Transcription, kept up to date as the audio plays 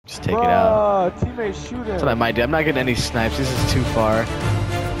Just take it out. Teammate, shoot him. That's what I might do. I'm not getting any snipes. This is too far.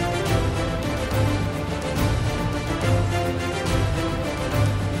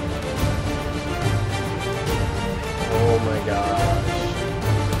 Oh my gosh.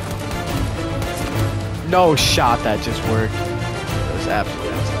 No shot that just worked. That was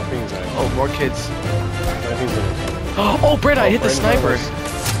absolutely Oh, more kids. Oh, Brandon, I hit the sniper.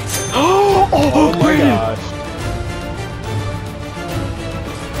 Oh my gosh.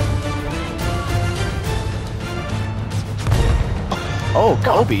 Oh,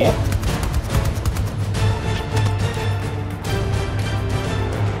 Kobe.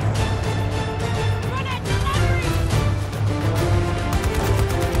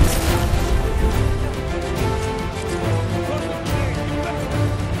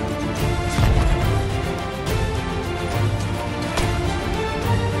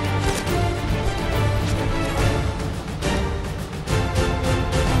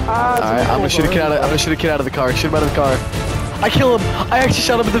 Alright, I'm gonna shoot a kid out of the car. Shoot him out of the car. I kill him! I actually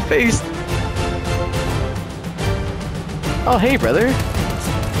shot him in the face! Oh, hey, brother.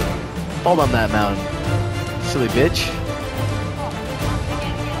 Hold on that mountain. Silly bitch.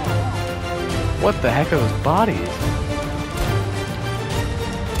 What the heck are those bodies?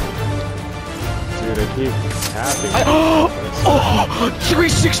 Dude, I keep tapping. Oh!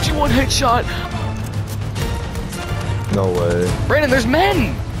 361 headshot! No way. Brandon, there's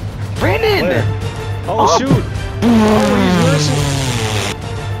men! Brandon! Where? Oh, Up. shoot! Oh, he's rushing!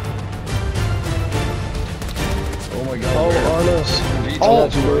 Oh my god. Oh, Arnos. Oh,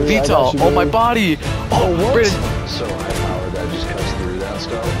 Vital! Oh, my body! Oh, what? Brandon! So high powered that just cuts through that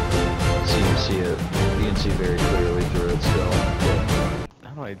stuff. So you can see it. You can see very clearly through it still.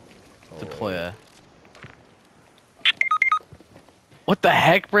 How do I deploy a... What the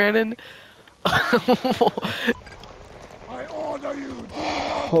heck, Brandon?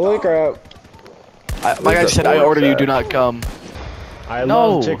 Holy crap. My guy said, I order you, do not come. I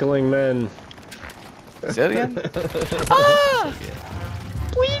love tickling men. Say that again? Ah!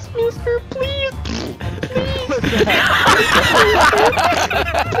 Please, mister, please!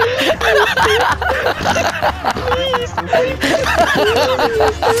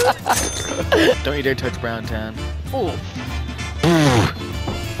 Don't you dare touch Brown Town. Oh.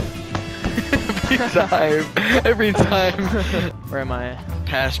 Every time. Where am I?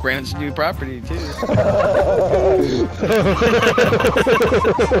 Past Brandon's new property, too.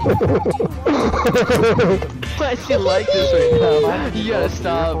 I still like this right now. You gotta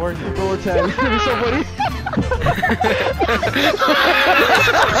stop. Roll 10. You're so funny.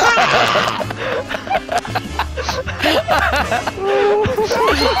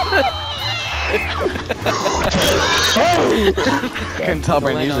 Couldn't tell,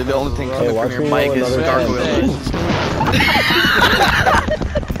 Brandon. Usually the only thing coming from your mic is gargoyles.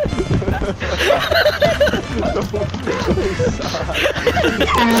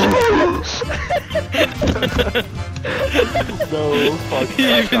 No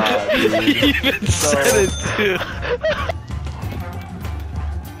fucking God, dude. He even said it too.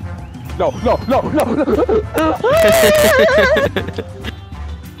 No.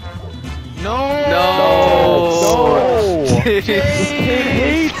 No! He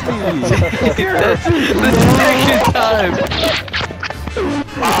hates me! The second time!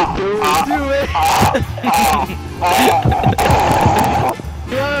 Do it!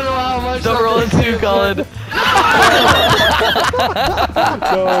 Don't roll it too, Colin.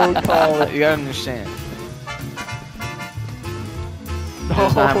 Don't call it. You gotta understand.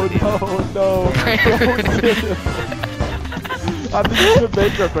 No. I think you should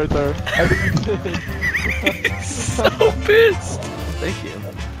make up right there. I think you did. He's so pissed. Thank you.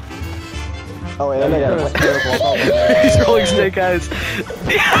 Oh, wait, that's terrible. He's rolling snake eyes.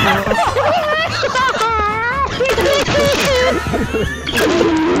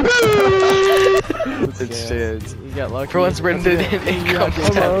 It's You got lucky. for once, Brendan didn't income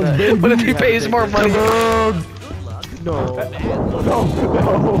that. What if he pays more money? No.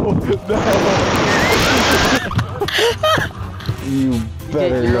 You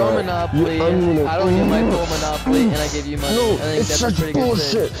better Get your own not. monopoly. I don't get my full monopoly, and I give you money. No, I think it's that's such a pretty good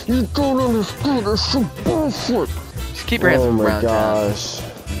thing. bullshit. You don't understand. It's so bullshit. Just keep your hands Oh from my Brown Town. gosh.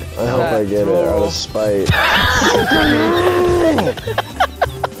 I hope I get it out of spite.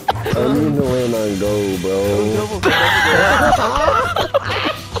 I need to win on go, bro.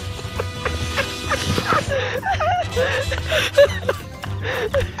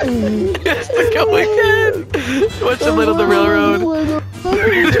 Yes, to go again. Watch the Little the Railroad.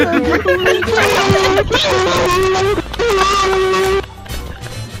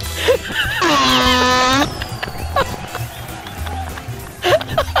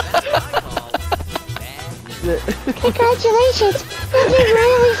 it. Congratulations! You'll be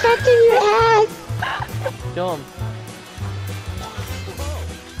really fat in your ass! Kill him.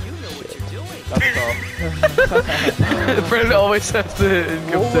 That's tough. Brandon always has to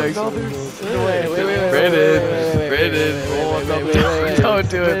income tax. Wait. Brandon. Don't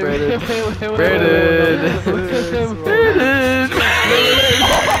do it, Brandon. Brandon.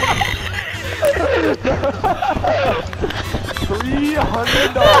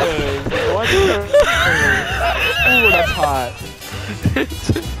 $300. What? Ooh, that's hot.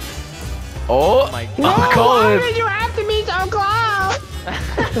 Oh my God. I'm calling. You have to be so close!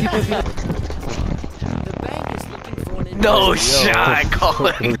 No shot,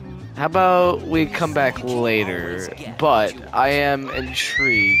 Colin. How about we come back later? But I am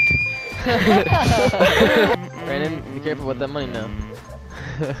intrigued. Brandon, be careful with that money now.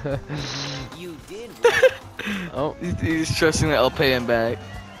 You did. Oh, he's trusting that I'll pay him back.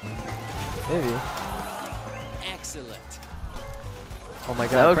 Maybe. Excellent. Oh my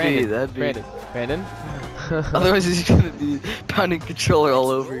God, That'd Brandon. be. Brandon. Otherwise, he's gonna be pounding controller all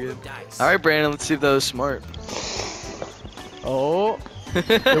over again. All right, Brandon, let's see if that was smart. Oh.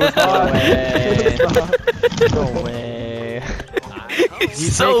 It was not. No way. He's You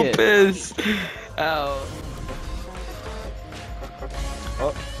so take it. pissed. Ow.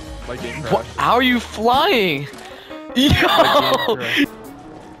 Oh, my game What? crashed. How are you flying? Yo!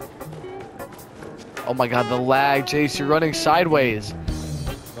 Oh my God, the lag, Jace. You're running sideways.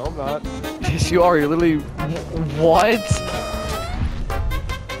 No, I'm not. Yes, you are. You're literally. What?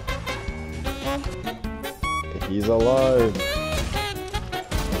 He's alive.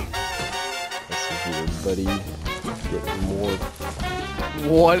 Let's see here, buddy. Getting more.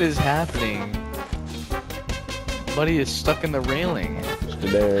 What is happening? Buddy is stuck in the railing.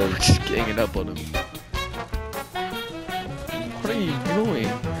 Damn. Just ganging up on him. What are you doing?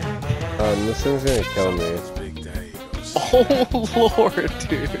 This thing's gonna kill me. Oh Lord,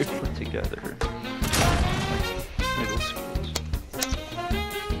 dude. Put together middle schools.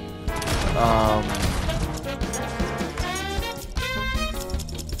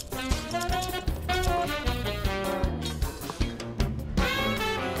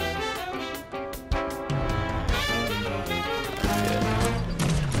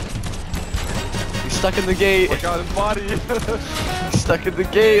 He's stuck in the gate. Oh my God, his body. He's stuck in the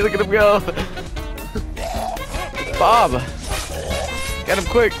gate. Look at him go. Bob. Get him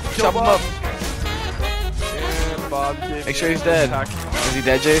quick. Chop him up. And Bob gave Make me sure he's an dead. attack. Is he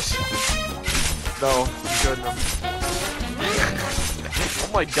dead, Jace? No, he's good enough. Oh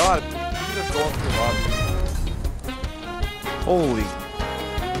my God, you can just go up to the lobby. Holy.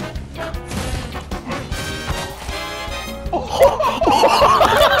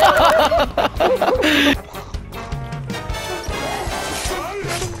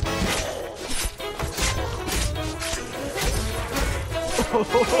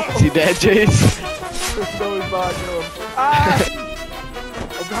 Is he dead, Jace? No, he's not. Kill him. Ah!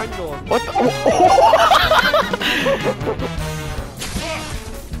 I'm behind you, Nolan. What the?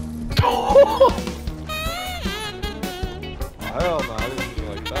 Hell no, I didn't do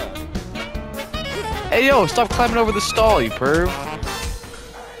like that. Hey yo, stop climbing over the stall, you perv.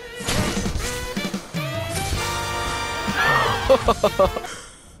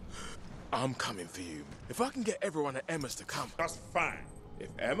 I'm coming for you. If I can get everyone at Emma's to come, that's fine. If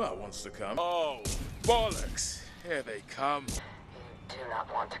Emma wants to come, oh, bollocks. Here they come. Do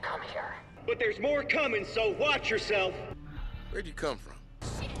not want to come here. But there's more coming, so watch yourself. Where'd you come from?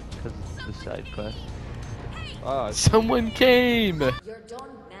 Because it's the side quest. Ah, Someone came. You're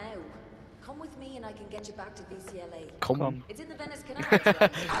done now. Come with me and I can get you back to VCLA. Come. It's in the Venice Canal.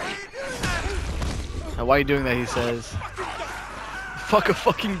 Why are you doing that, he says. Fuck a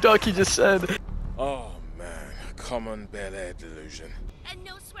fucking duck, he just said. Oh, man. Common Bel Air delusion. And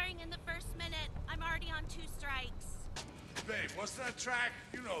no swearing in the first minute. I'm already on 2 strikes. Babe, what's that track?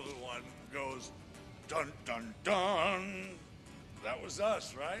 You know the one goes dun dun dun. That was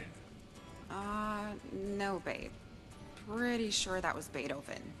us, right? No, babe. Pretty sure that was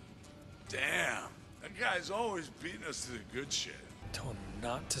Beethoven. Damn. That guy's always beating us to the good shit. Tell him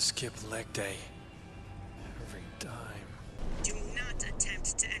not to skip leg day. Every time. Do not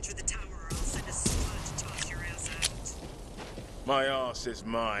attempt to enter the tower or I'll send a squad to toss your ass out. My ass is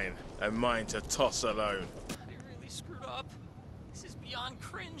mine, and mine to toss alone. I really screwed up. This is beyond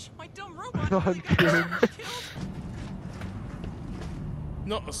cringe. My dumb robot Beyond really got cringe. killed.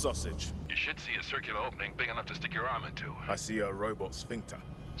 Not a sausage. You should see a circular opening big enough to stick your arm into. I see a robot sphincter.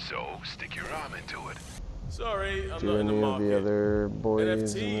 So, stick your arm into it. Sorry, I'm Do not in the any of market. the other boys in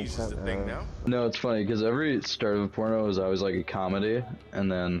NFTs the is the thing now. No, it's funny because every start of a porno is always like a comedy,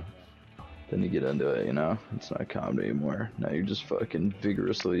 and then Then you get into it, you know? It's not comedy anymore. Now you're just fucking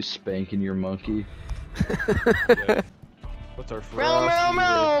vigorously spanking your monkey. What's our Realm, realm,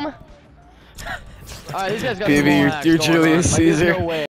 realm! Alright, these guys got Baby, some more you're hacks going Julius on. Like, there's Caesar. no way.